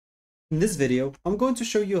In this video, I'm going to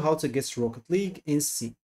show you how to get Rocket League in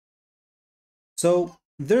Steam. So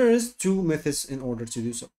there is two methods in order to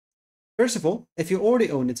do so. First of all, if you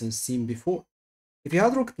already own it in Steam before, if you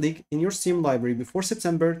had Rocket League in your Steam library before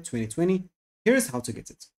September 2020, here's how to get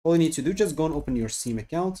it. All you need to do, just go and open your Steam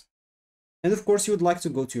account. And of course, you would like to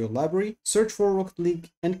go to your library, search for Rocket League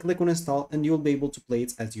and click on install, and you'll be able to play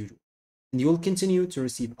it as usual. And you will continue to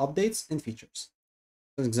receive updates and features.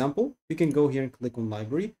 For example, you can go here and click on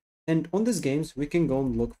library. And on these games, we can go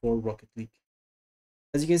and look for Rocket League.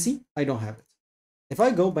 As you can see, I don't have it. If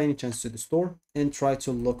I go by any chance to the store and try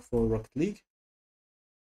to look for Rocket League,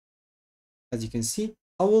 as you can see,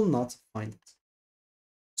 I will not find it.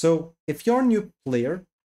 So if you're a new player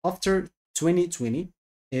after 2020,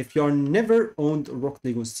 if you're never owned Rocket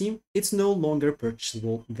League on Steam, it's no longer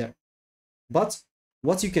purchasable there. But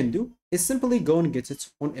what you can do is simply go and get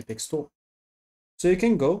it on Epic Store. So you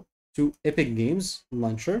can go to Epic Games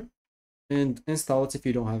Launcher and install it if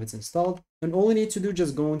you don't have it installed. And all you need to do,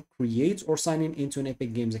 just go and create or sign in into an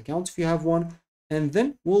Epic Games account if you have one. And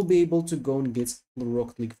then we'll be able to go and get the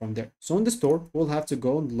Rocket League from there. So in the store, we'll have to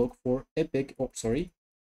go and look for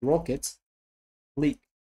Rocket League.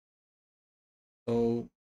 So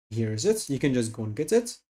here is it. You can just go and get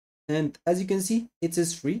it. And as you can see, it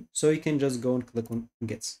is free. So you can just go and click on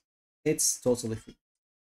get. It's totally free.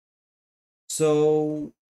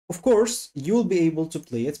 So of course, you'll be able to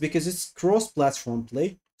play it because it's cross-platform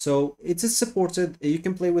play. So it is supported. You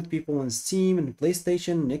can play with people on Steam and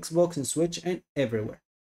PlayStation, and Xbox and Switch and everywhere.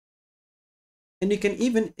 And you can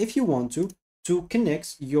even, if you want to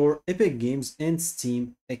connect your Epic Games and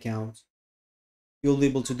Steam account. You'll be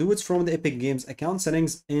able to do it from the Epic Games account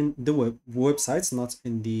settings in the websites, not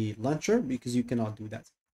in the launcher, because you cannot do that.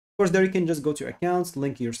 Of course, there you can just go to your accounts,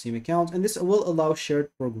 link your Steam account, and this will allow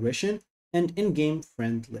shared progression and in-game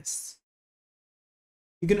friend lists.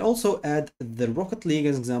 You can also add the Rocket League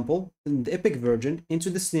as example, in the Epic version, into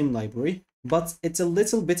the Steam library, but it's a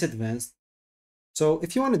little bit advanced. So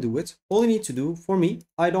if you want to do it, all you need to do, for me,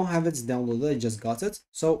 I don't have it downloaded, I just got it.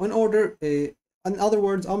 So in other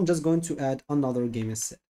words, I'm just going to add another game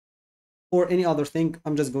instead. Or any other thing,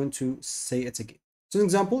 I'm just going to say it's a game. So an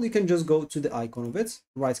example, you can just go to the icon of it,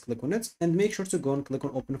 right click on it, and make sure to go and click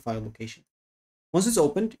on open file location. Once it's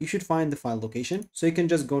opened, you should find the file location. So you can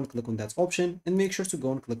just go and click on that option and make sure to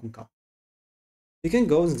go and click on copy. You can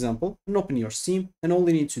go as an example and open your Steam, and all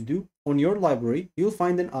you need to do on your library, you'll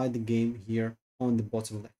find an add the game here on the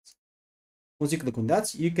bottom left. Once you click on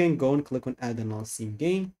that, you can go and click on add a non-Steam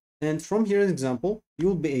game. And from here as an example,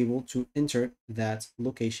 you'll be able to enter that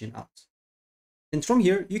location out. And from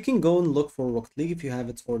here, you can go and look for Rocket League if you have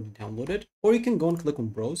it already downloaded, or you can go and click on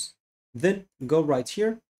browse, then go right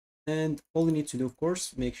here. And all you need to do, of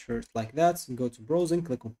course, make sure it's like that, go to browse and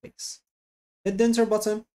click on place. Hit the enter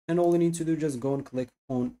button, and all you need to do, just go and click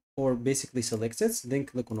on, or basically select it, then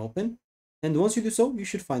click on open. And once you do so, you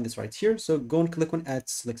should find this right here. So go and click on add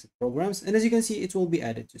selected programs. And as you can see, it will be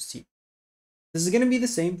added to Steam. This is going to be the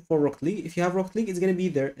same for Rocket League. If you have Rocket League, it's going to be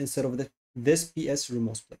there instead of this PS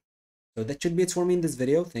Remote Play. So that should be it for me in this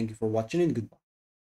video. Thank you for watching and goodbye.